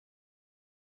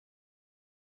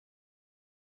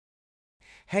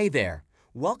Hey there!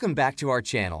 Welcome back to our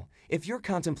channel. If you're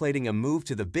contemplating a move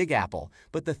to the Big Apple,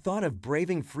 but the thought of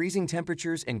braving freezing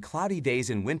temperatures and cloudy days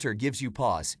in winter gives you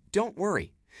pause, don't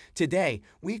worry. Today,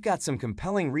 we've got some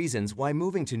compelling reasons why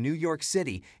moving to New York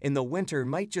City in the winter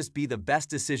might just be the best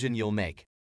decision you'll make.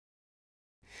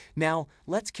 Now,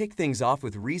 let's kick things off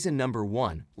with reason number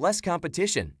 1, less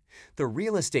competition. The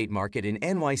real estate market in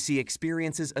NYC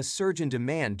experiences a surge in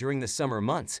demand during the summer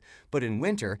months, but in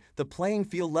winter, the playing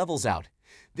field levels out.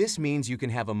 This means you can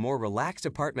have a more relaxed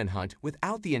apartment hunt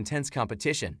without the intense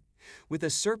competition. With a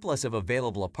surplus of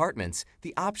available apartments,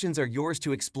 the options are yours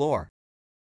to explore.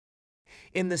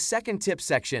 In the second tip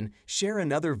section, share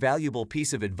another valuable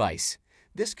piece of advice.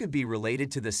 This could be related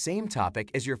to the same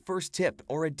topic as your first tip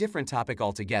or a different topic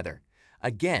altogether.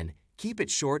 Again, keep it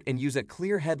short and use a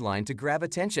clear headline to grab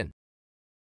attention.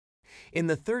 In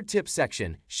the third tip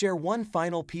section, share one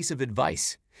final piece of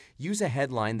advice. Use a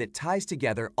headline that ties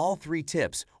together all 3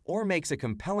 tips or makes a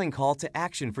compelling call to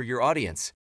action for your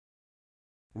audience.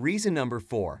 Reason number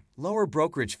 4, lower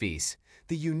brokerage fees.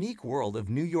 The unique world of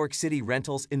New York City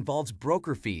rentals involves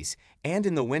broker fees, and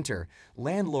in the winter,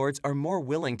 landlords are more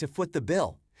willing to foot the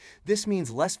bill. This means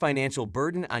less financial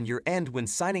burden on your end when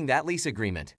signing that lease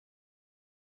agreement.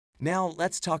 Now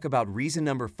let's talk about reason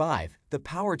number 5, the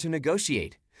power to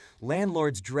negotiate.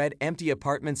 Landlords dread empty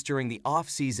apartments during the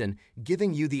off-season,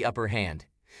 giving you the upper hand.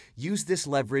 Use this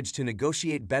leverage to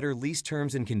negotiate better lease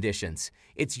terms and conditions.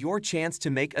 It's your chance to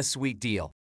make a sweet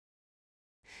deal.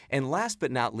 And last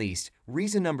but not least,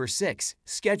 reason number 6,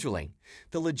 scheduling.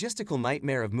 The logistical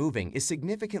nightmare of moving is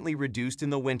significantly reduced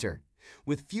in the winter.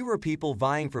 With fewer people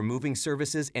vying for moving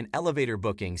services and elevator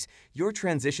bookings, your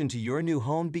transition to your new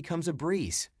home becomes a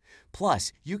breeze.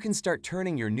 Plus, you can start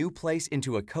turning your new place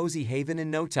into a cozy haven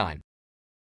in no time.